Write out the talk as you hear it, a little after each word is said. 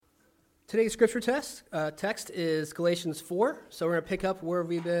Today's scripture text is Galatians 4. So we're going to pick up where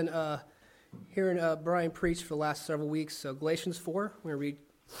we've been hearing Brian preach for the last several weeks. So Galatians 4, we're going to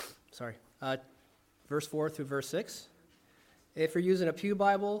read, verse 4 through verse 6. If you're using a Pew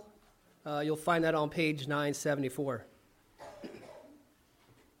Bible, you'll find that on page 974.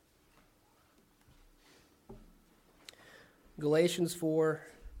 Galatians 4,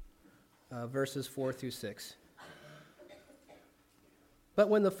 verses 4 through 6. But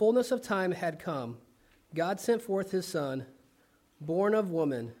when the fullness of time had come, God sent forth his Son, born of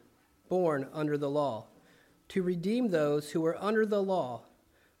woman, born under the law, to redeem those who were under the law,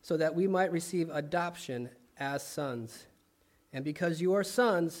 so that we might receive adoption as sons. And because you are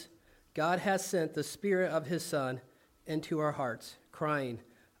sons, God has sent the Spirit of his Son into our hearts, crying,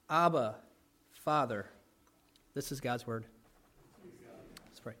 Abba, Father. This is God's word.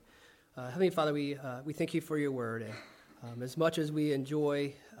 Let's pray. Heavenly Father, we thank you for your word. As much as we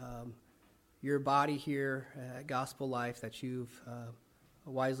enjoy your body here at Gospel Life that you've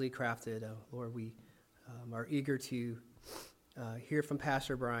wisely crafted, Lord, we are eager to hear from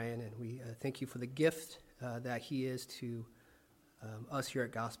Pastor Brian, and we thank you for the gift that he is to us here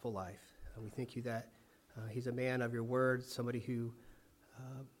at Gospel Life. We thank you that he's a man of your word, somebody who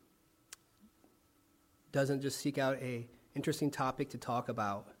doesn't just seek out an interesting topic to talk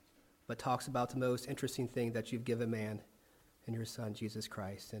about, but talks about the most interesting thing that you've given man in your Son, Jesus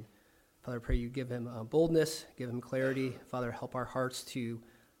Christ. And Father, I pray you give him boldness, give him clarity. Father, help our hearts to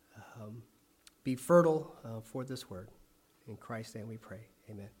be fertile for this word. In Christ's name we pray.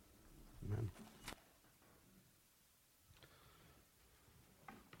 Amen. Amen.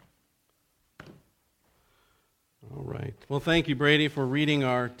 All right. Well, thank you, Brady, for reading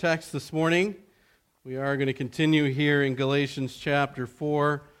our text this morning. We are going to continue here in Galatians chapter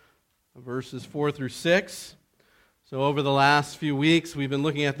 4, verses 4 through 6. So over the last few weeks, we've been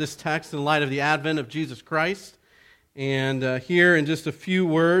looking at this text in light of the advent of Jesus Christ. And here in just a few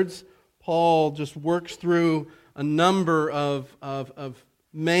words, Paul just works through a number of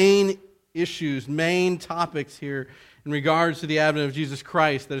main issues, main topics here in regards to the advent of Jesus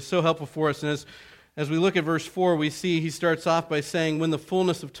Christ that is so helpful for us. And as we look at verse 4, we see he starts off by saying, when the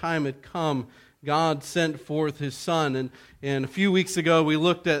fullness of time had come, God sent forth his Son. And a few weeks ago, we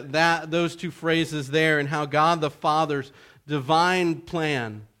looked at those two phrases there and how God the Father's divine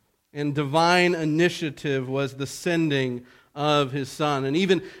plan and divine initiative was the sending of his Son. And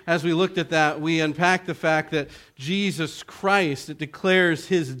even as we looked at that, we unpacked the fact that Jesus Christ, it declares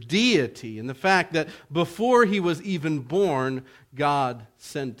his deity and the fact that before he was even born, God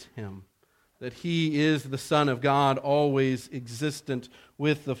sent him. That he is the Son of God, always existent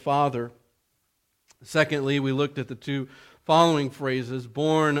with the Father. Secondly, we looked at the two following phrases,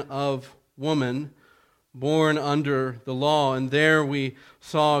 born of woman, born under the law. And there we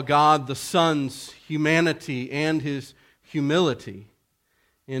saw God the Son's humanity and his humility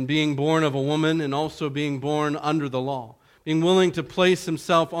in being born of a woman and also being born under the law, being willing to place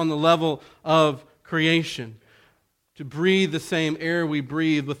himself on the level of creation, to breathe the same air we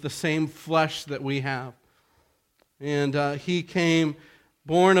breathe with the same flesh that we have. And he came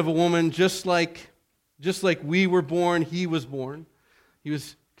born of a woman just like we were born, he was born. He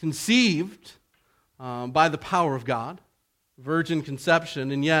was conceived by the power of God, virgin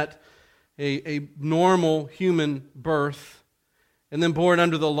conception, and yet a normal human birth, and then born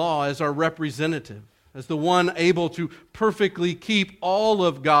under the law as our representative, as the one able to perfectly keep all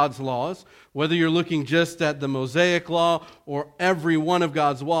of God's laws, whether you're looking just at the Mosaic law or every one of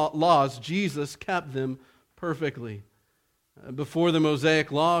God's laws, Jesus kept them perfectly. Before the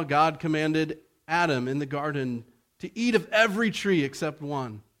Mosaic law, God commanded Adam in the garden to eat of every tree except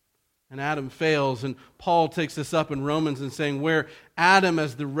one. And Adam fails, and Paul takes this up in Romans and saying where Adam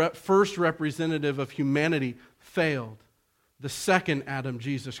as the first representative of humanity failed, the second Adam,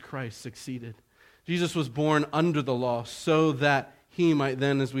 Jesus Christ, succeeded. Jesus was born under the law so that he might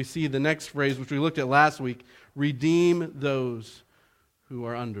then, as we see the next phrase, which we looked at last week, redeem those who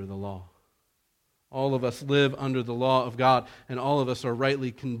are under the law. All of us live under the law of God, and all of us are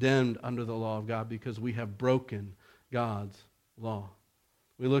rightly condemned under the law of God because we have broken God's law.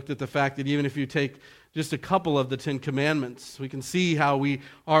 We looked at the fact that even if you take just a couple of the 10 Commandments, we can see how we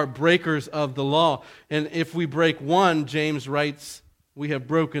are breakers of the law. And if we break one, James writes, we have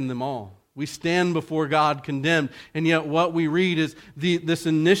broken them all. We stand before God condemned. And yet what we read is this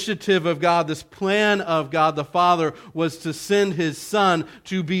initiative of God, this plan of God the Father was to send his Son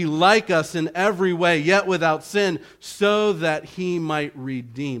to be like us in every way, yet without sin, so that he might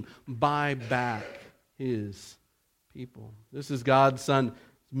redeem, buy back his people. This is God's Son's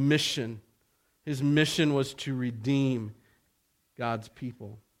mission. His mission was to redeem God's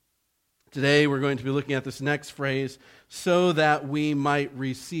people. Today we're going to be looking at this next phrase, so that we might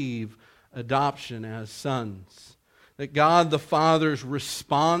receive adoption as sons. That God the Father's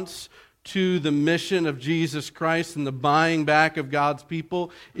response to the mission of Jesus Christ and the buying back of God's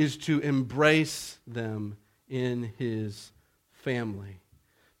people is to embrace them in His family,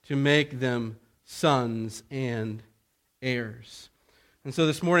 to make them sons and heirs. And so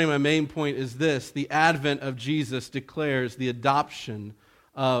this morning my main point is this: the advent of Jesus declares the adoption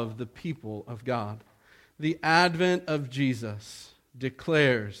of the people of God. The advent of Jesus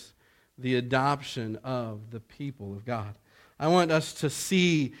declares the adoption of the people of God. I want us to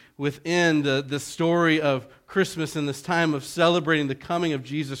see within the story of Christmas and this time of celebrating the coming of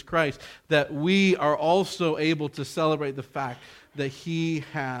Jesus Christ that we are also able to celebrate the fact that He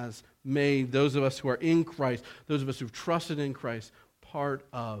has made those of us who are in Christ, those of us who've trusted in Christ, part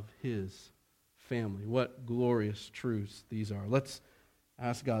of His family. What glorious truths these are. Let's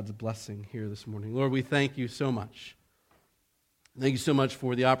ask God's blessing here this morning. Lord, we thank You so much. Thank You so much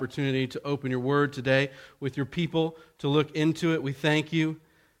for the opportunity to open Your Word today with Your people, to look into it. We thank You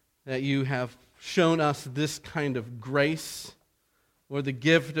that You have shown us this kind of grace, Lord, the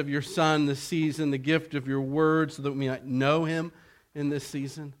gift of Your Son this season, the gift of Your Word so that we might know Him in this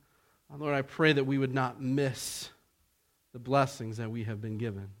season. Lord, I pray that we would not miss the blessings that we have been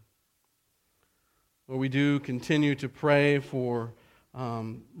given. Lord, we do continue to pray for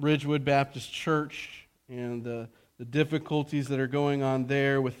Ridgewood Baptist Church and the difficulties that are going on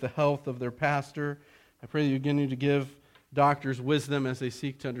there with the health of their pastor. I pray that You continue to give doctors wisdom as they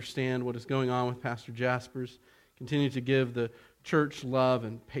seek to understand what is going on with Pastor Jaspers. Continue to give the church love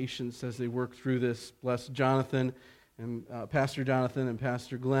and patience as they work through this. Bless Jonathan and Pastor Jonathan and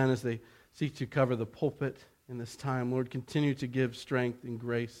Pastor Glenn as they seek to cover the pulpit in this time. Lord, continue to give strength and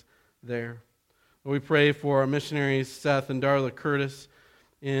grace there. Lord, we pray for our missionaries, Seth and Darla Curtis,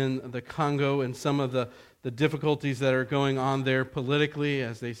 in the Congo and some of the difficulties that are going on there politically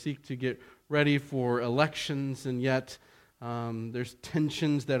as they seek to get ready for elections, and yet there's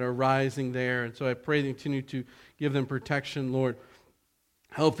tensions that are rising there. And so I pray that you continue to give them protection. Lord,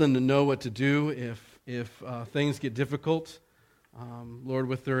 help them to know what to do if things get difficult. Lord,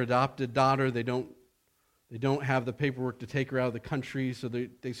 with their adopted daughter, they don't have the paperwork to take her out of the country, so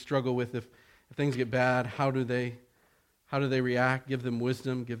they struggle with if things get bad, how do they react? Give them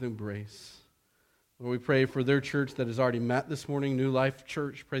wisdom, give them grace. Lord, we pray for their church that has already met this morning, New Life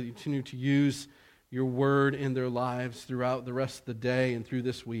Church. Pray that you continue to use Your Word in their lives throughout the rest of the day and through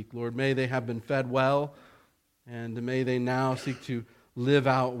this week. Lord, may they have been fed well, and may they now seek to live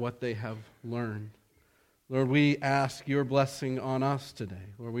out what they have learned. Lord, we ask Your blessing on us today.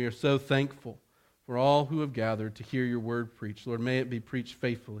 Lord, we are so thankful for all who have gathered to hear Your Word preached. Lord, may it be preached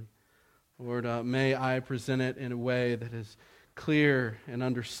faithfully. Lord, may I present it in a way that is clear and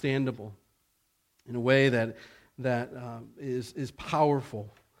understandable, in a way that is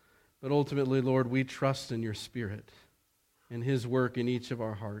powerful. But ultimately, Lord, we trust in Your Spirit and His work in each of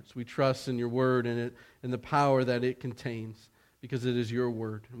our hearts. We trust in Your Word and the power that it contains, because it is Your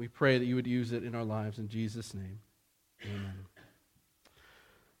Word. And we pray that You would use it in our lives. In Jesus' name, amen.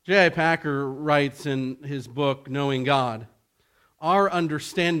 J.I. Packer writes in his book, Knowing God, "Our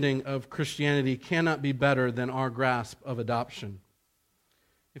understanding of Christianity cannot be better than our grasp of adoption.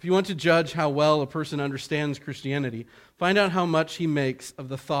 If you want to judge how well a person understands Christianity, find out how much he makes of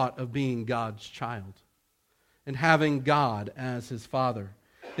the thought of being God's child and having God as his Father.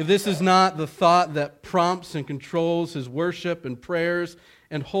 If this is not the thought that prompts and controls his worship and prayers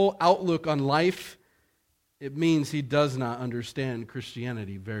and whole outlook on life, it means he does not understand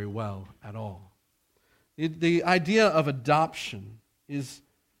Christianity very well at all." The idea of adoption is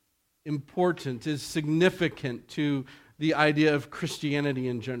important, is significant to the idea of Christianity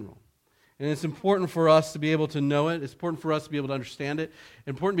in general. And it's important for us to be able to know it. It's important for us to be able to understand it. It's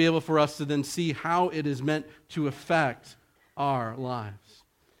important to be able for us to then see how it is meant to affect our lives.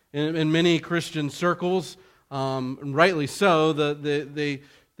 In many Christian circles, and rightly so,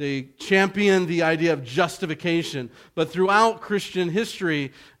 they champion the idea of justification. But throughout Christian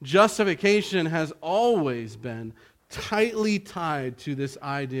history, justification has always been tightly tied to this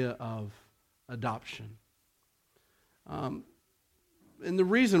idea of adoption. And the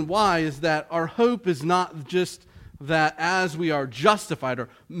reason why is that our hope is not just that as we are justified or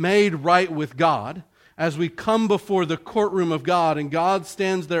made right with God, as we come before the courtroom of God and God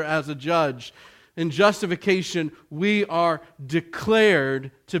stands there as a judge, in justification, we are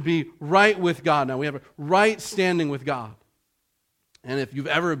declared to be right with God. Now, we have a right standing with God. And if you've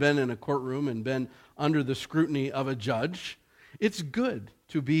ever been in a courtroom and been under the scrutiny of a judge, it's good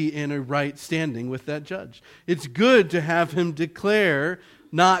to be in a right standing with that judge. It's good to have him declare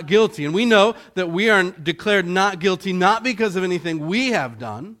not guilty. And we know that we are declared not guilty not because of anything we have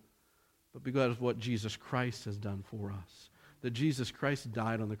done, but because of what Jesus Christ has done for us. That Jesus Christ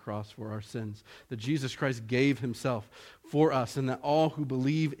died on the cross for our sins. That Jesus Christ gave himself for us. And that all who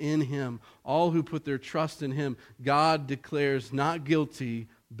believe in him, all who put their trust in him, God declares not guilty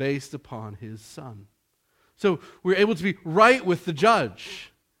based upon his Son. So we're able to be right with the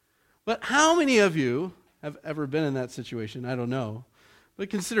judge. But how many of you have ever been in that situation? I don't know.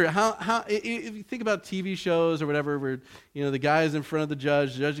 But consider how if you think about TV shows or whatever, where the guy is in front of the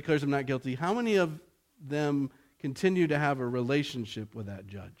judge declares him not guilty. How many of them continue to have a relationship with that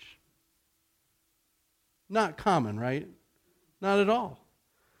judge? Not common, right? Not at all.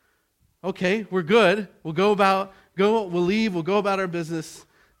 Okay, we're good. We'll leave, we'll go about our business.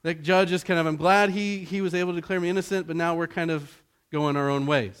 That judge is I'm glad he was able to declare me innocent, but now we're kind of going our own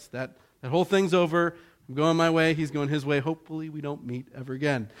ways. That whole thing's over. I'm going my way, he's going his way. Hopefully we don't meet ever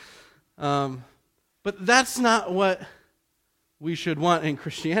again. But that's not what we should want in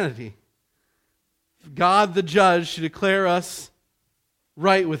Christianity. God the judge should declare us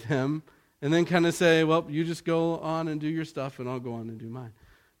right with him and then kind of say, well, you just go on and do your stuff and I'll go on and do mine.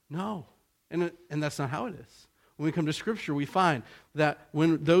 No. And that's not how it is. When we come to Scripture, we find that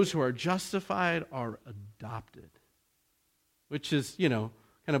when those who are justified are adopted, which is,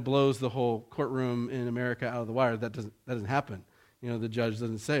 kind of blows the whole courtroom in America out of the wire. That doesn't happen. The judge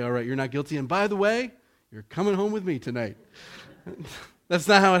doesn't say, all right, you're not guilty, and by the way, you're coming home with me tonight. That's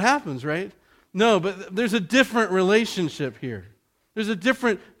not how it happens, right? No, but there's a different relationship here. There's a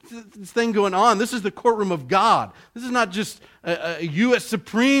different thing going on. This is the courtroom of God. This is not just a U.S.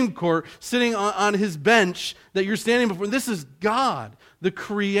 Supreme Court sitting on his bench that you're standing before. This is God, the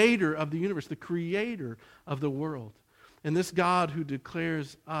creator of the universe, the creator of the world. And this God who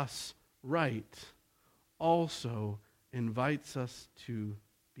declares us right also invites us to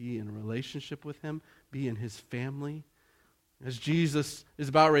be in a relationship with him, be in his family. As Jesus is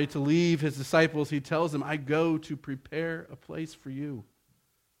about ready to leave his disciples, he tells them, I go to prepare a place for you.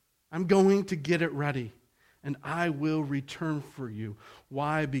 I'm going to get it ready, and I will return for you.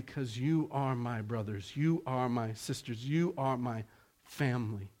 Why? Because you are my brothers, you are my sisters, you are my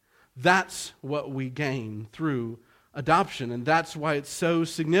family. That's what we gain through adoption, and that's why it's so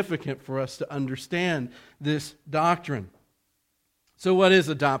significant for us to understand this doctrine. So what is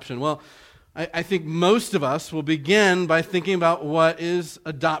adoption? Well, I think most of us will begin by thinking about what is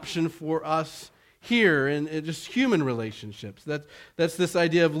adoption for us here in just human relationships. That's this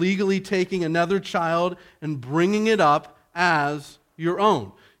idea of legally taking another child and bringing it up as your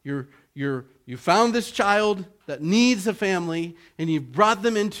own. You found this child that needs a family, and you've brought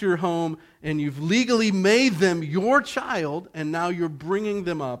them into your home, and you've legally made them your child, and now you're bringing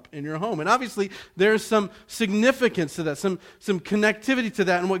them up in your home. And obviously, there's some significance to that, some connectivity to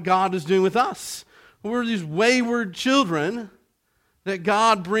that and what God is doing with us. We're these wayward children that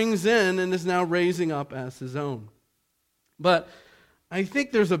God brings in and is now raising up as his own. But I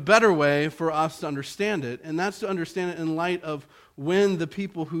think there's a better way for us to understand it, and that's to understand it in light of when the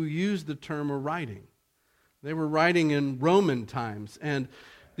people who used the term were writing. They were writing in Roman times, and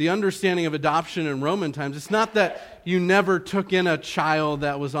the understanding of adoption in Roman times, it's not that you never took in a child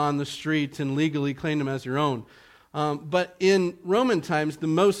that was on the street and legally claimed him as your own. But in Roman times, the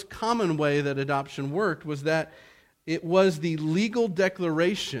most common way that adoption worked was that it was the legal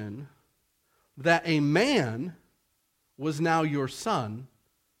declaration that a man was now your son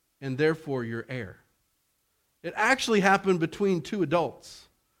and therefore your heir. It actually happened between two adults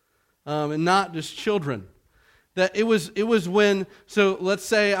and not just children. That it was when, so let's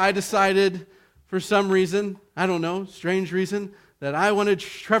say I decided for some reason, I don't know, strange reason, that I wanted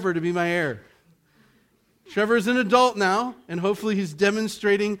Trevor to be my heir. Trevor's an adult now, and hopefully he's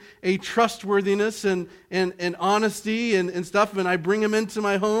demonstrating a trustworthiness and honesty and stuff, and I bring him into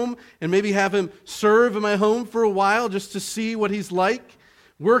my home and maybe have him serve in my home for a while just to see what he's like,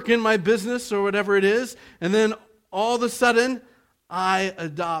 work in my business or whatever it is, and then all of a sudden, I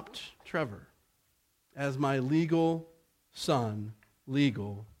adopt Trevor as my legal son,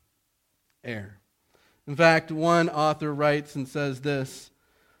 legal heir. In fact, one author writes and says this.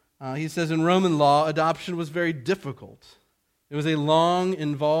 He says, in Roman law, adoption was very difficult. It was a long,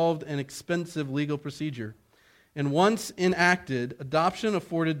 involved, and expensive legal procedure. And once enacted, adoption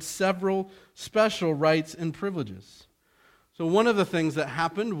afforded several special rights and privileges. So one of the things that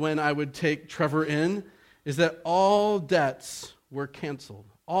happened when I would take Trevor in is that all debts were canceled.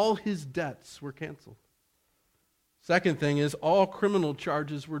 All his debts were canceled. Second thing is all criminal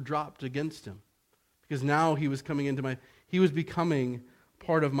charges were dropped against him because now he was becoming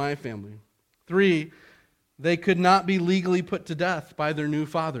part of my family. 3, They could not be legally put to death by their new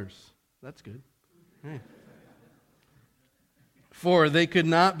fathers. That's good. Hey. 4, they could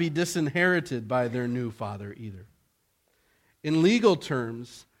not be disinherited by their new father either. In legal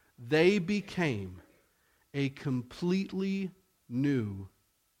terms, they became a completely new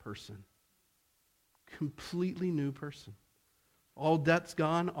person. Completely new person. All debt's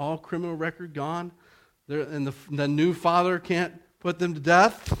gone, all criminal record gone, and the new father can't put them to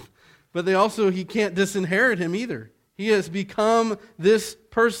death, but he can't disinherit him either. He has become this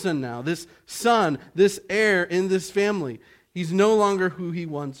person now, this son, this heir in this family. He's no longer who he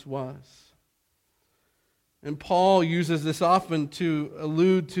once was. And Paul uses this often to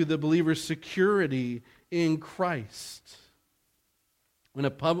allude to the believer's security in Christ. When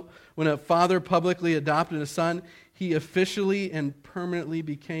a father publicly adopted a son, he officially and permanently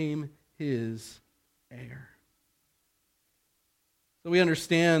became his heir. So we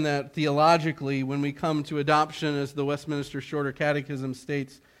understand that theologically, when we come to adoption, as the Westminster Shorter Catechism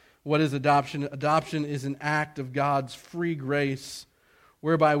states, what is adoption? Adoption is an act of God's free grace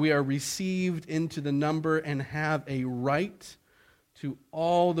whereby we are received into the number and have a right to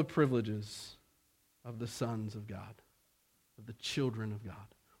all the privileges of the sons of God, of the children of God.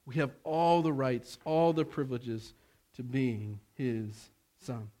 We have all the rights, all the privileges to being his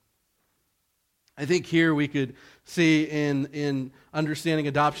son. I think here we could see in understanding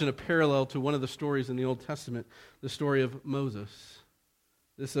adoption a parallel to one of the stories in the Old Testament, the story of Moses.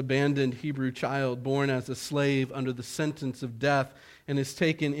 This abandoned Hebrew child born as a slave under the sentence of death and is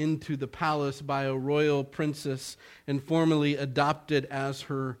taken into the palace by a royal princess and formally adopted as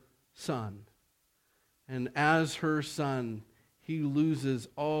her son. And as her son, he loses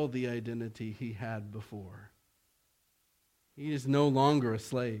all the identity he had before. He is no longer a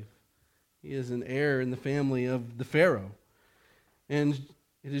slave. He is an heir in the family of the Pharaoh. And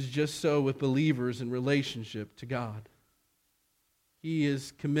it is just so with believers in relationship to God. He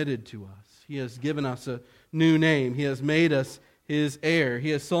is committed to us. He has given us a new name. He has made us his heir.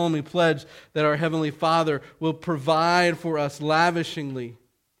 He has solemnly pledged that our Heavenly Father will provide for us lavishingly.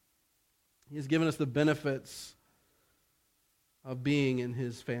 He has given us the benefits of being in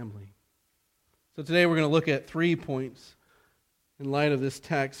his family. So today we're going to look at 3 points in light of this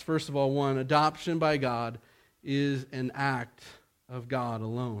text. First of all, 1, adoption by God is an act of God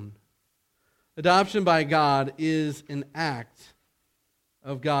alone. Adoption by God is an act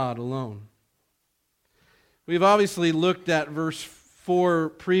of God alone. We've obviously looked at verse 4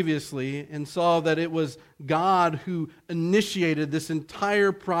 previously and saw that it was God who initiated this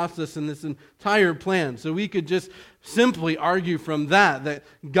entire process and this entire plan. So we could just simply argue from that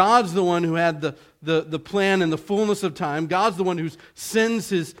God's the one who had the plan in the fullness of time. God's the one who sends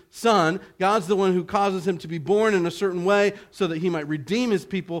his son. God's the one who causes him to be born in a certain way so that he might redeem his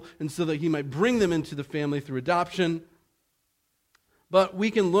people and so that he might bring them into the family through adoption. But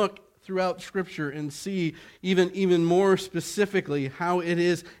we can look throughout Scripture and see even more specifically how it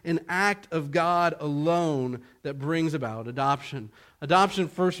is an act of God alone that brings about adoption. Adoption,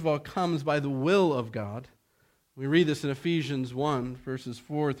 first of all, comes by the will of God. We read this in Ephesians 1, verses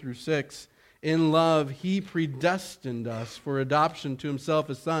 4 through 6. In love, he predestined us for adoption to himself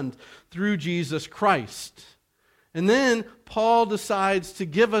as sons through Jesus Christ. And then Paul decides to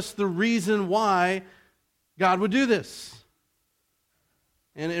give us the reason why God would do this.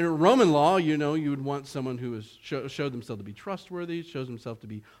 And in Roman law, you would want someone who has showed themselves to be trustworthy, shows themselves to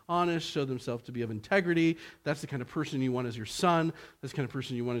be honest, showed themselves to be of integrity. That's the kind of person you want as your son. That's the kind of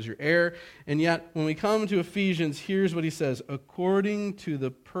person you want as your heir. And yet, when we come to Ephesians, here's what he says: according to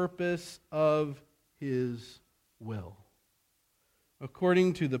the purpose of his will.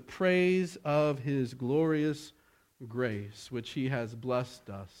 According to the praise of his glorious grace, which he has blessed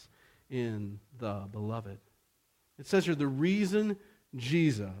us in the beloved. It says here, the reason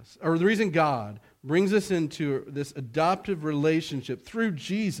God brings us into this adoptive relationship through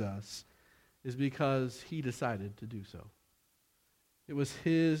Jesus is because he decided to do so. It was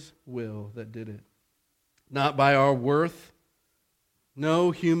his will that did it. Not by our worth.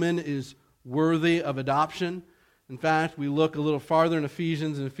 No human is worthy of adoption. In fact, we look a little farther in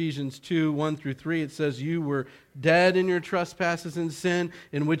Ephesians 2, 1 through 3, it says, you were dead in your trespasses and sin,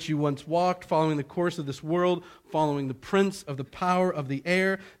 in which you once walked, following the course of this world, following the prince of the power of the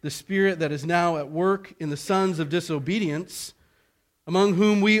air, the spirit that is now at work in the sons of disobedience, among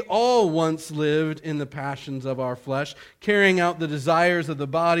whom we all once lived in the passions of our flesh, carrying out the desires of the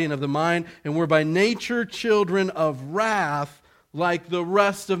body and of the mind, and were by nature children of wrath like the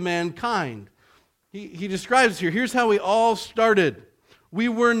rest of mankind. He describes here, here's how we all started. We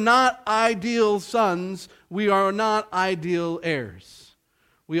were not ideal sons. We are not ideal heirs.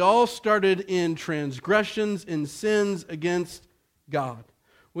 We all started in transgressions and sins against God.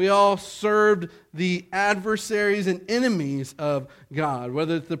 We all served the adversaries and enemies of God,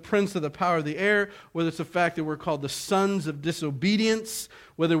 whether it's the prince of the power of the air, whether it's the fact that we're called the sons of disobedience,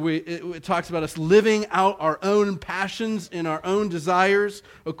 whether it talks about us living out our own passions and our own desires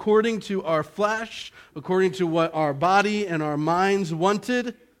according to our flesh, according to what our body and our minds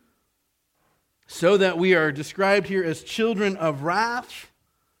wanted, so that we are described here as children of wrath.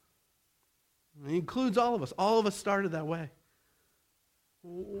 It includes all of us. All of us started that way.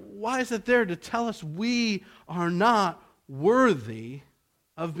 Why is it there? To tell us we are not worthy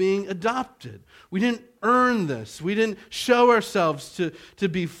of being adopted. We didn't earn this. We didn't show ourselves to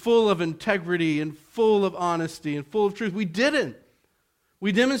be full of integrity and full of honesty and full of truth. We didn't.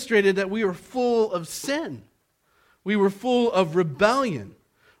 We demonstrated that we were full of sin. We were full of rebellion.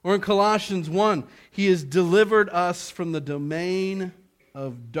 Or in Colossians 1, He has delivered us from the domain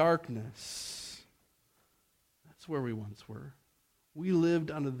of darkness. That's where we once were. We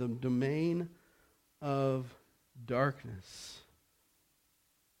lived under the domain of darkness.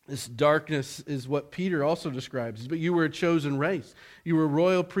 This darkness is what Peter also describes. But you were a chosen race. You were a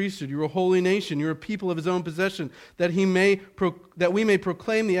royal priesthood. You were a holy nation. You were a people of His own possession, that we may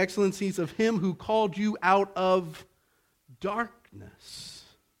proclaim the excellencies of Him who called you out of darkness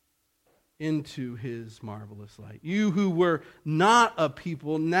into His marvelous light. You who were not a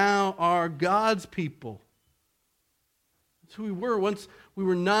people now are God's people. That's who we were. Once we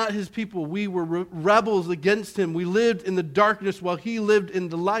were not His people. We were rebels against Him. We lived in the darkness while He lived in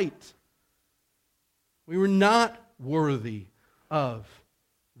the light. We were not worthy of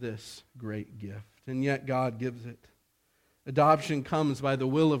this great gift, and yet God gives it. Adoption comes by the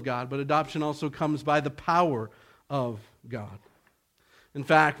will of God, but adoption also comes by the power of God. In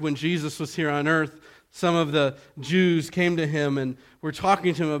fact, when Jesus was here on earth, some of the Jews came to Him and were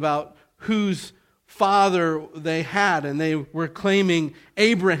talking to Him about whose father they had, and they were claiming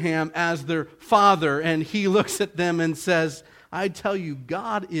Abraham as their father. And He looks at them and says, I tell you,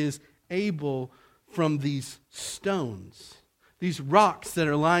 God is able from these stones, these rocks that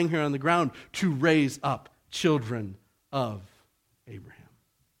are lying here on the ground, to raise up children of Abraham.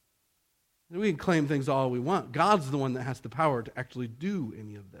 We can claim things all we want. God's the one that has the power to actually do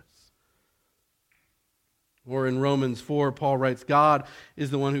any of this. Or in Romans 4, Paul writes, God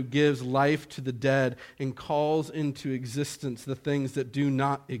is the one who gives life to the dead and calls into existence the things that do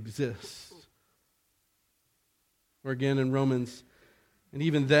not exist. Or again in Romans, and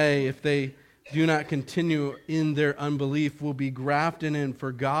even they, if they do not continue in their unbelief, will be grafted in,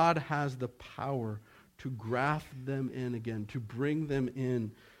 for God has the power to graft them in again, to bring them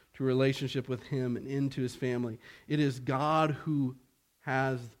in to a relationship with Him and into His family. It is God who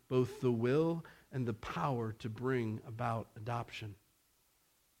has both the will and the power to bring about adoption.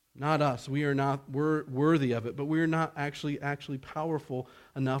 Not us. We're worthy of it, but we're not actually powerful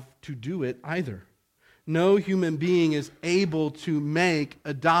enough to do it either. No human being is able to make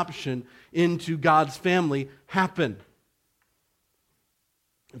adoption into God's family happen.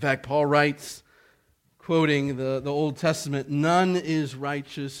 In fact, Paul writes, quoting the Old Testament, none is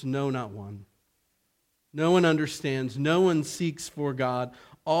righteous, no, not one. No one understands, no one seeks for God.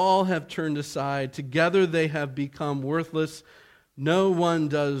 All have turned aside. Together they have become worthless. No one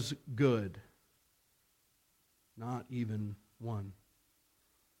does good. Not even one.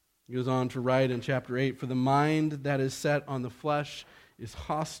 He goes on to write in chapter 8, for the mind that is set on the flesh is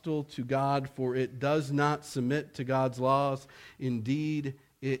hostile to God, for it does not submit to God's laws. Indeed,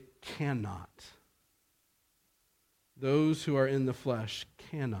 it cannot. Those who are in the flesh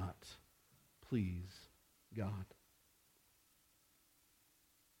cannot please God.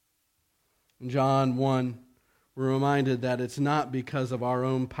 In John 1, we're reminded that it's not because of our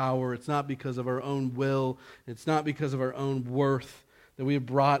own power, it's not because of our own will, it's not because of our own worth that we have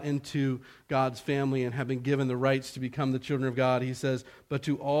brought into God's family and have been given the rights to become the children of God. He says, but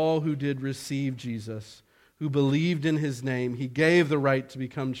to all who did receive Jesus, who believed in His name, He gave the right to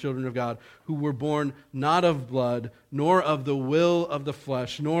become children of God, who were born not of blood, nor of the will of the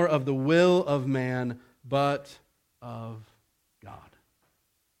flesh, nor of the will of man, but of God.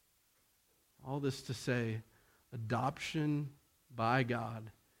 All this to say, adoption by God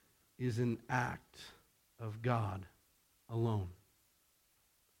is an act of God alone.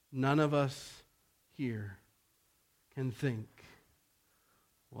 None of us here can think,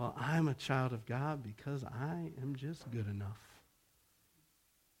 well, I'm a child of God because I am just good enough.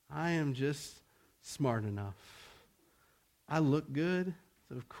 I am just smart enough. I look good,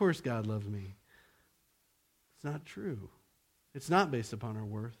 so of course God loves me. It's not true. It's not based upon our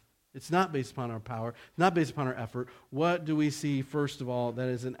worth. It's not based upon our power, not based upon our effort. What do we see, first of all, that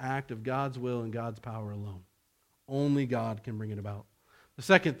is an act of God's will and God's power alone? Only God can bring it about. The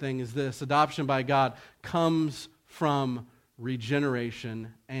second thing is this: adoption by God comes from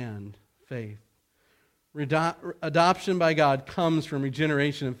regeneration and faith. Adoption by God comes from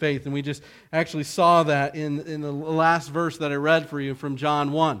regeneration and faith, and we just actually saw that in the last verse that I read for you from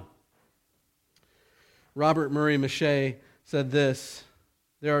John 1. Robert Murray Mache said this: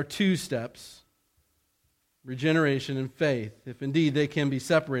 there are two steps, regeneration and faith, if indeed they can be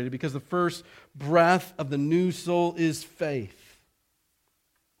separated, because the first breath of the new soul is faith.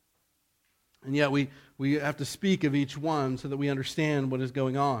 And yet we have to speak of each one so that we understand what is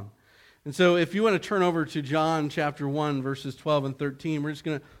going on. And so if you want to turn over to John chapter 1, verses 12 and 13, we're just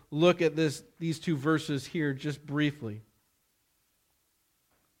going to look at these two verses here just briefly.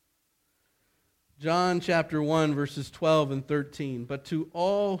 John chapter 1, verses 12 and 13. But to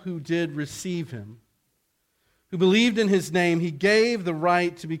all who did receive him, who believed in his name, he gave the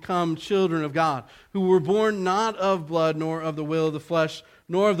right to become children of God, who were born not of blood, nor of the will of the flesh,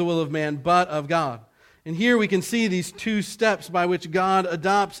 nor of the will of man, but of God. And here we can see these two steps by which God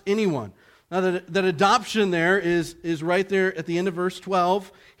adopts anyone. Now that adoption there is right there at the end of verse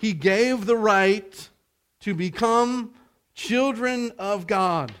 12. He gave the right to become children of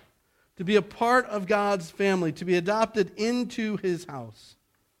God, to be a part of God's family, to be adopted into his house.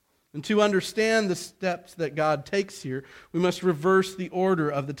 And to understand the steps that God takes here, we must reverse the order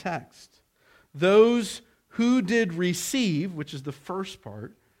of the text. Those who did receive, which is the first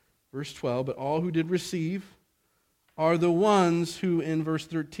part, verse 12, but all who did receive are the ones who, in verse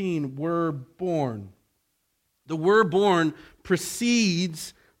 13, were born. The were born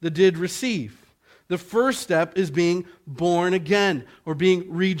precedes the did receive. The first step is being born again, or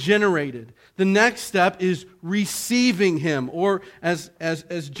being regenerated. The next step is receiving him, or as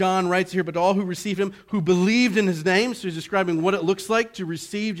John writes here, but all who received him, who believed in his name. So he's describing what it looks like to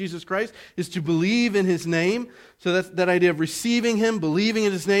receive Jesus Christ, is to believe in his name. So that's that idea of receiving him, believing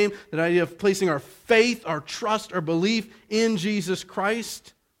in his name, that idea of placing our faith, our trust, our belief in Jesus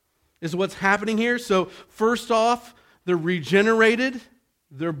Christ is what's happening here. So first off, they're regenerated,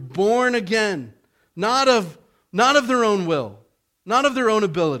 they're born again. Not of their own will, not of their own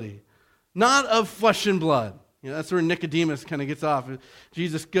ability, not of flesh and blood. You know, that's where Nicodemus kind of gets off.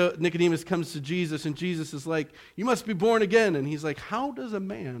 Nicodemus comes to Jesus, and Jesus is like, "You must be born again." And he's like, "How does a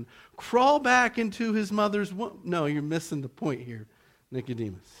man crawl back into his mother's womb?" No, you're missing the point here,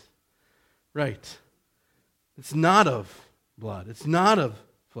 Nicodemus. Right. It's not of blood. It's not of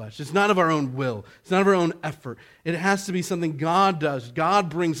flesh. It's not of our own will. It's not of our own effort. It has to be something God does. God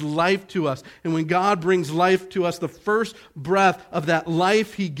brings life to us. And when God brings life to us, the first breath of that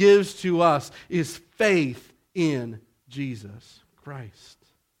life he gives to us is faith in Jesus Christ.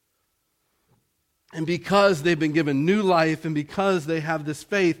 And because they've been given new life and because they have this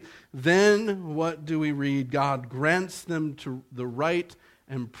faith, then what do we read? God grants them to the right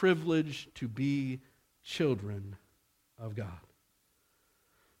and privilege to be children of God.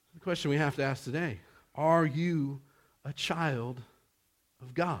 The question we have to ask today: are you a child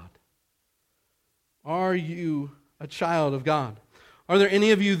of God? Are you a child of God? Are there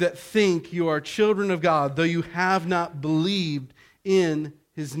any of you that think you are children of God, though you have not believed in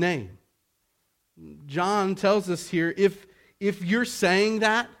his name? John tells us here, if you're saying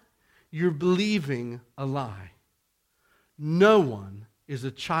that, you're believing a lie. No one is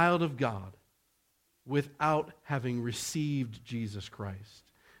a child of God without having received Jesus Christ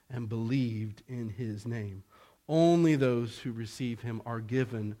and believed in his name. Only those who receive him are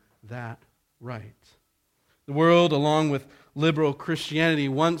given that right. The world, along with liberal Christianity,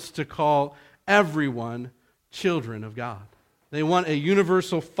 wants to call everyone children of God. They want a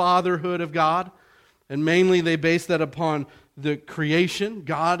universal fatherhood of God, and mainly they base that upon the creation.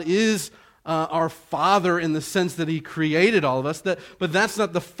 God is our Father in the sense that he created all of us, but that's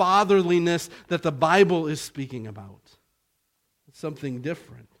not the fatherliness that the Bible is speaking about. It's something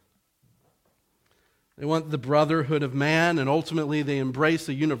different. They want the brotherhood of man, and ultimately they embrace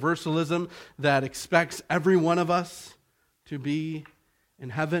a universalism that expects every one of us to be in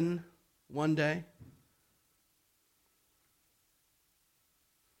heaven one day.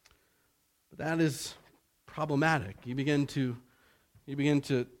 But that is problematic. You begin to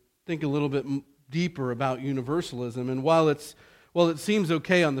think a little bit deeper about universalism, and while it seems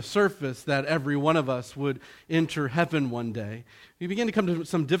okay on the surface that every one of us would enter heaven one day, you begin to come to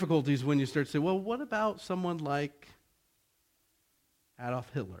some difficulties when you start to say, well, what about someone like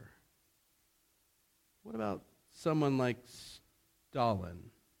Adolf Hitler? What about someone like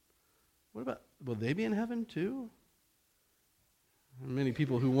Stalin? Will they be in heaven too? Many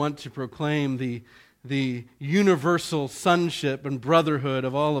people who want to proclaim the universal sonship and brotherhood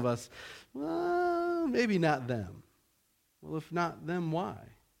of all of us. Well, maybe not them. Well, if not them, why?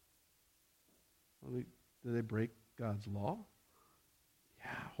 Well, do they break God's law?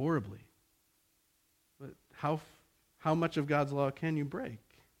 Yeah, horribly. But how much of God's law can you break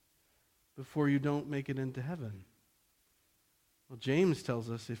before you don't make it into heaven? Well, James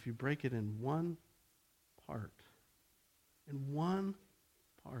tells us if you break it in one part,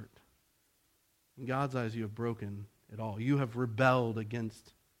 in God's eyes you have broken it all. You have rebelled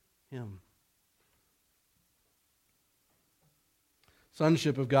against Him.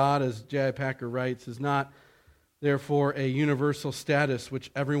 Sonship of God, as J.I. Packer writes, is not therefore a universal status which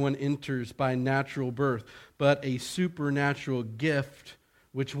everyone enters by natural birth, but a supernatural gift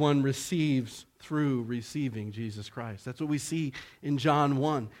which one receives through receiving Jesus Christ. That's what we see in John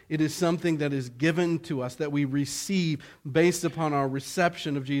 1. It is something that is given to us, that we receive based upon our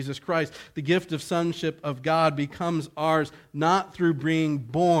reception of Jesus Christ. The gift of sonship of God becomes ours not through being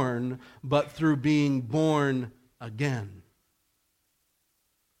born, but through being born again.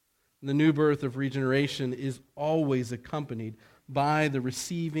 The new birth of regeneration is always accompanied by the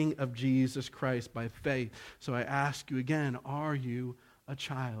receiving of Jesus Christ by faith. So I ask you again, are you a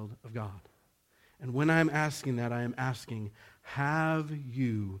child of God? And when I'm asking that, I am asking, have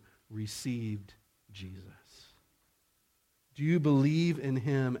you received Jesus? Do you believe in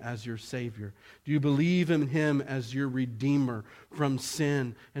Him as your Savior? Do you believe in Him as your Redeemer from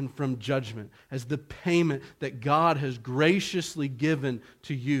sin and from judgment, as the payment that God has graciously given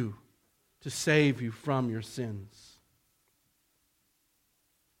to you to save you from your sins?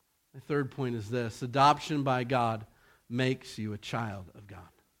 The third point is this: adoption by God makes you a child of God.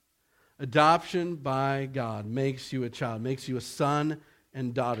 Adoption by God makes you a child, makes you a son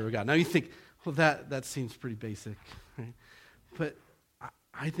and daughter of God. Now you think, well, that seems pretty basic, right? But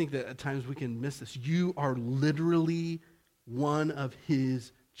I think that at times we can miss this. You are literally one of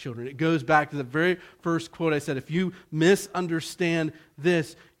His children. It goes back to the very first quote I said. If you misunderstand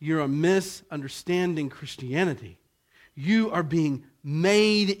this, you're misunderstanding Christianity. You are being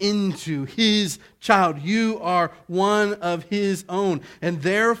made into His child. You are one of His own. And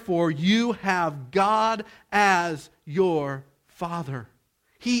therefore, you have God as your Father.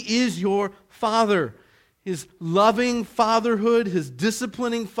 He is your Father. His loving fatherhood, His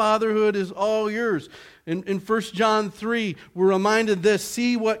disciplining fatherhood is all yours. In 1 John 3, we're reminded this: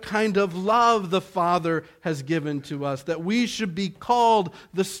 see what kind of love the Father has given to us, that we should be called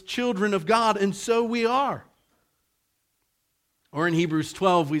the children of God, and so we are. Or in Hebrews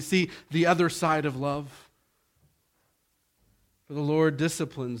 12, we see the other side of love. For the Lord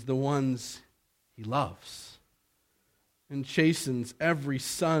disciplines the ones He loves and chastens every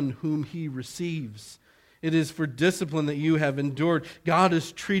son whom He receives. It is for discipline that you have endured. God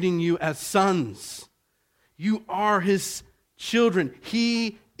is treating you as sons. You are His children.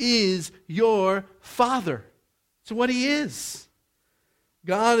 He is your Father. It's what He is.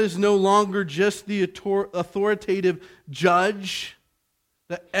 God is no longer just the authoritative judge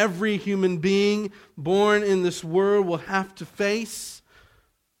that every human being born in this world will have to face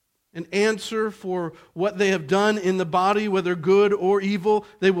and answer for what they have done in the body, whether good or evil.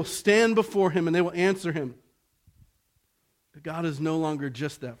 They will stand before Him and they will answer Him. But God is no longer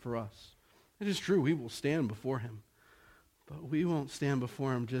just that for us. It is true, we will stand before Him, but we won't stand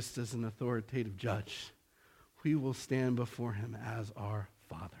before Him just as an authoritative judge. We will stand before Him as our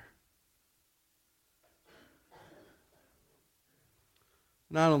Father.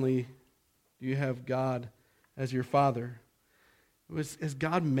 Not only do you have God as your Father, as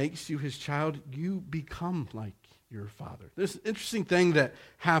God makes you His child, you become like your Father. There's an interesting thing that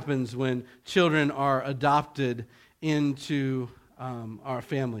happens when children are adopted into our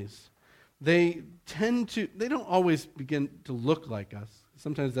families. They don't always begin to look like us.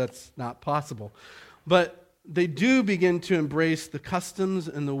 Sometimes that's not possible. But they do begin to embrace the customs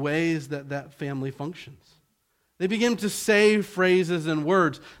and the ways that family functions. They begin to say phrases and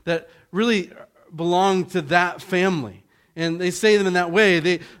words that really belong to that family. And they say them in that way.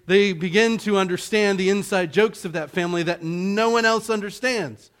 They begin to understand the inside jokes of that family that no one else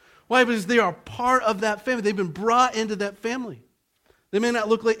understands. Why? Because they are part of that family. They've been brought into that family. They may not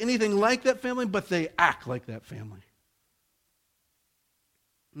look like anything like that family, but they act like that family.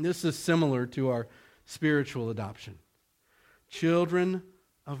 And this is similar to our spiritual adoption. Children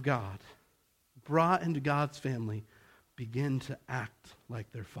of God, brought into God's family, begin to act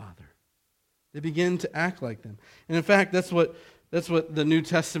like their Father. They begin to act like them. And in fact, that's what the New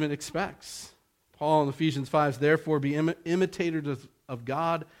Testament expects. Paul in Ephesians 5 says, therefore be imitators of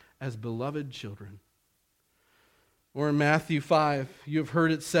God as beloved children. Or in Matthew 5, you have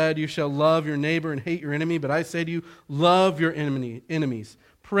heard it said, you shall love your neighbor and hate your enemy, but I say to you, love your enemies.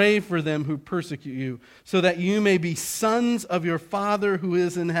 Pray for them who persecute you, so that you may be sons of your Father who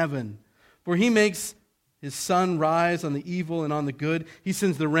is in heaven. For he makes his sun rise on the evil and on the good. He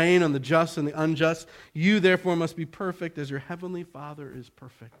sends the rain on the just and the unjust. You therefore must be perfect as your heavenly Father is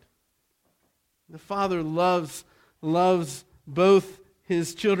perfect. The Father loves both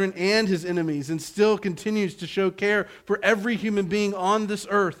his children and his enemies, and still continues to show care for every human being on this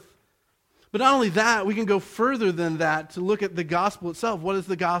earth. But not only that, we can go further than that to look at the gospel itself. What does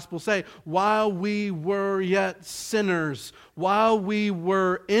the gospel say? While we were yet sinners, while we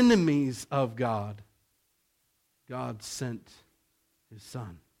were enemies of God, God sent his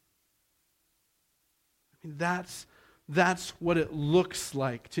Son. I mean, that's what it looks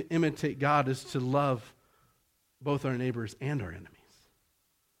like to imitate God, is to love both our neighbors and our enemies.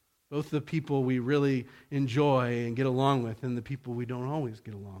 Both the people we really enjoy and get along with and the people we don't always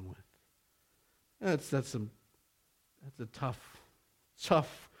get along with. That's a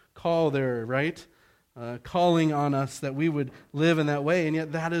tough call there, right? Calling on us that we would live in that way, and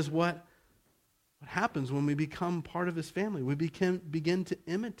yet that is what happens when we become part of his family. We begin to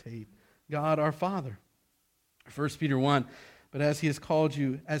imitate God our Father. 1 Peter 1, but as he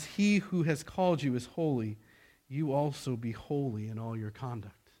who has called you is holy, you also be holy in all your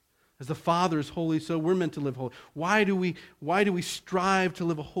conduct. As the Father is holy, so we're meant to live holy. Why do we strive to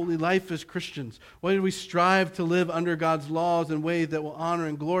live a holy life as Christians? Why do we strive to live under God's laws in ways that will honor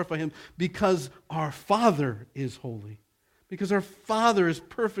and glorify him? Because our Father is holy. Because our Father is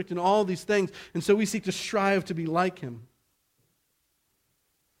perfect in all these things, and so we seek to strive to be like him.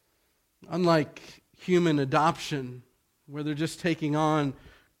 Unlike human adoption, where they're just taking on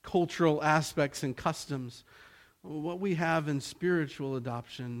cultural aspects and customs, what we have in spiritual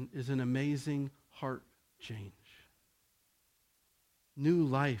adoption is an amazing heart change. New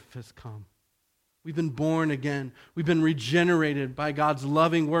life has come. We've been born again. We've been regenerated by God's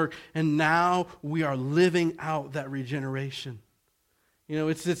loving work, and now we are living out that regeneration. You know,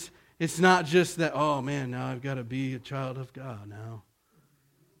 it's not just that, oh man, now I've got to be a child of God now.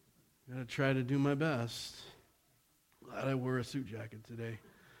 I've got to try to do my best. Glad I wore a suit jacket today.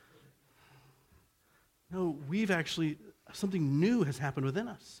 No, something new has happened within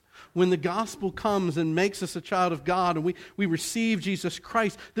us. When the gospel comes and makes us a child of God and we receive Jesus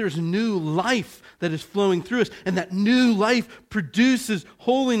Christ, there's new life that is flowing through us. And that new life produces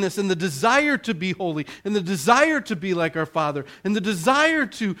holiness and the desire to be holy and the desire to be like our Father and the desire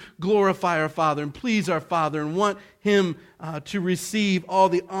to glorify our Father and please our Father and want him to receive all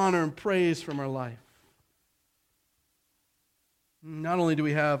the honor and praise from our life. Not only do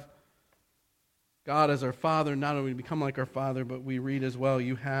we have God as our Father, not only do we become like our Father, but we read as well,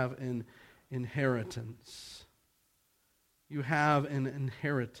 you have an inheritance. You have an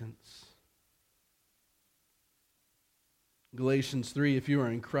inheritance. Galatians 3, if you are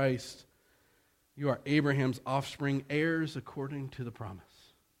in Christ, you are Abraham's offspring, heirs according to the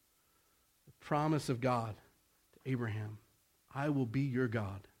promise. The promise of God to Abraham, I will be your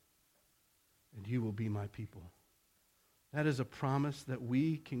God, and you will be my people. That is a promise that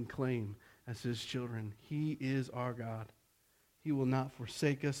we can claim as his children. He is our God. He will not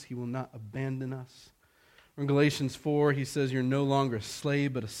forsake us. He will not abandon us. In Galatians 4, he says, you're no longer a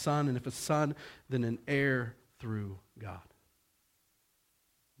slave, but a son. And if a son, then an heir through God.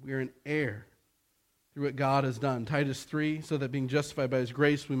 We are an heir through what God has done. Titus 3, so that being justified by his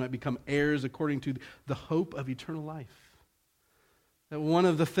grace, we might become heirs according to the hope of eternal life. That one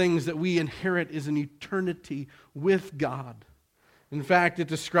of the things that we inherit is an eternity with God. In fact, it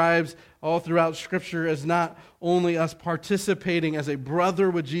describes all throughout Scripture as not only us participating as a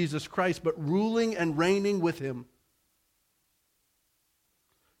brother with Jesus Christ, but ruling and reigning with him.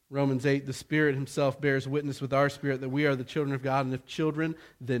 Romans 8, the Spirit himself bears witness with our spirit that we are the children of God, and if children,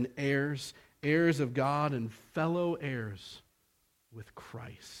 then heirs, heirs of God and fellow heirs with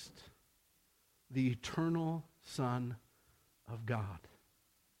Christ, the eternal Son of God,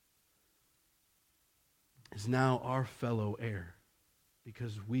 is now our fellow heir.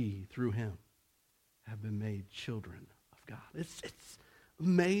 Because we, through him, have been made children of God. It's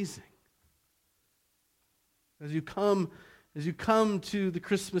amazing. As you come to the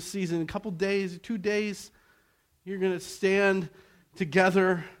Christmas season, a couple days, 2 days, you're going to stand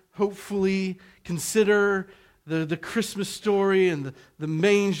together, hopefully consider the Christmas story and the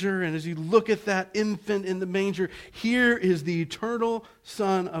manger. And as you look at that infant in the manger, here is the eternal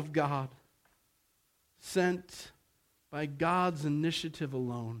Son of God, sent by God's initiative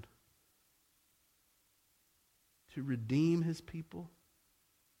alone to redeem his people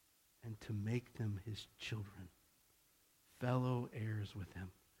and to make them his children. fellow heirs with him.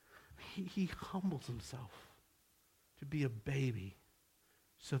 He humbles himself to be a baby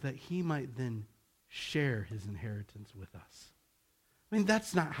so that he might then share his inheritance with us. I mean,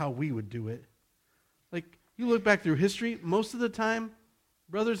 that's not how we would do it. Like, you look back through history, most of the time,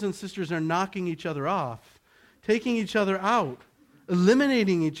 brothers and sisters are knocking each other off, taking each other out,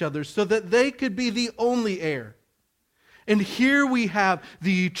 eliminating each other so that they could be the only heir. And here we have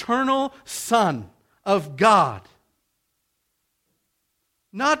the eternal Son of God,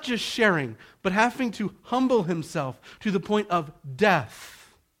 not just sharing, but having to humble himself to the point of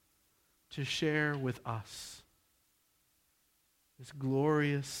death to share with us this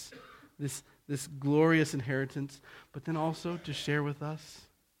glorious inheritance, but then also to share with us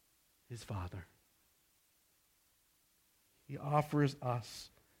his Father. He offers us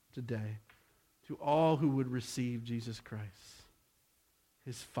today, to all who would receive Jesus Christ,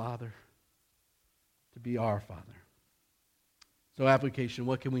 his Father, to be our Father. So, application,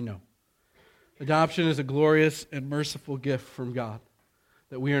 what can we know? Adoption is a glorious and merciful gift from God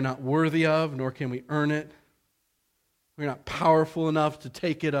that we are not worthy of, nor can we earn it. We're not powerful enough to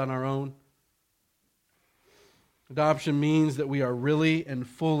take it on our own. Adoption means that we are really and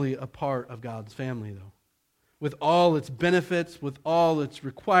fully a part of God's family, though, with all its benefits, with all its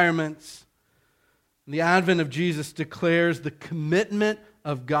requirements. And the advent of Jesus declares the commitment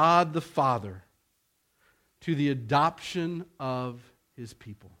of God the Father to the adoption of his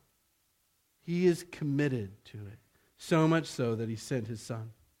people. He is committed to it, so much so that he sent his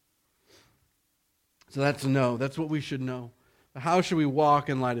Son. So that's a no. That's what we should know. But how should we walk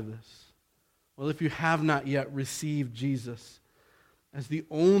in light of this? Well, if you have not yet received Jesus as the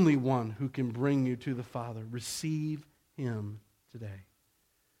only one who can bring you to the Father, receive him today.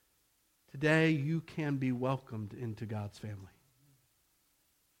 Today you can be welcomed into God's family.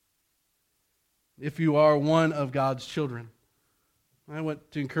 If you are one of God's children, I want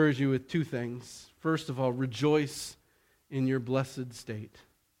to encourage you with two things. First of all, rejoice in your blessed state.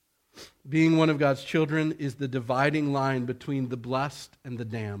 Being one of God's children is the dividing line between the blessed and the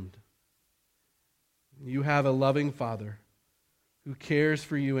damned. You have a loving Father who cares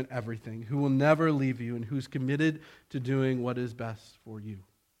for you in everything, who will never leave you, and who's committed to doing what is best for you.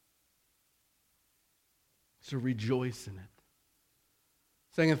 So rejoice in it.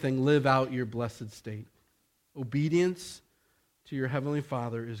 Second thing, live out your blessed state. Obedience to your Heavenly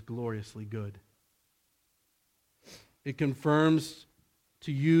Father is gloriously good. It confirms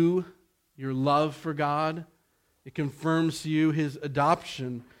to you your love for God. It confirms to you his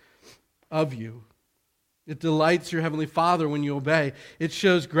adoption of you. It delights your Heavenly Father when you obey. It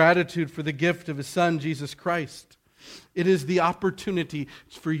shows gratitude for the gift of his Son, Jesus Christ. It is the opportunity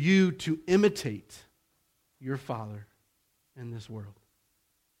for you to imitate your Father in this world.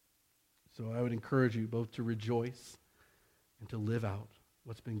 So I would encourage you both to rejoice and to live out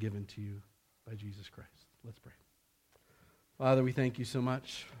what's been given to you by Jesus Christ. Let's pray. Father, we thank you so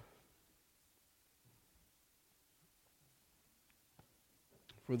much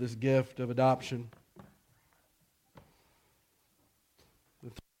for this gift of adoption.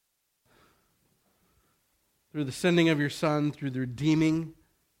 Through the sending of your Son, through the redeeming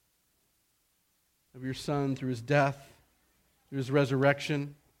of your Son, through his death, through his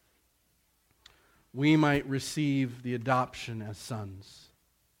resurrection, we might receive the adoption as sons.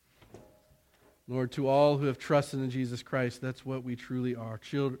 Lord, to all who have trusted in Jesus Christ, that's what we truly are,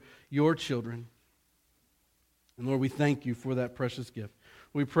 your children. And Lord, we thank you for that precious gift.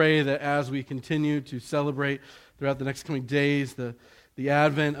 We pray that as we continue to celebrate throughout the next coming days the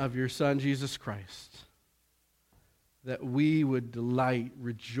advent of your Son, Jesus Christ, that we would delight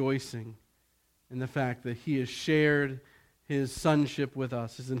rejoicing in the fact that he has shared his sonship with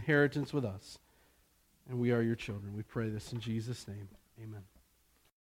us, his inheritance with us, and we are your children. We pray this in Jesus' name. Amen.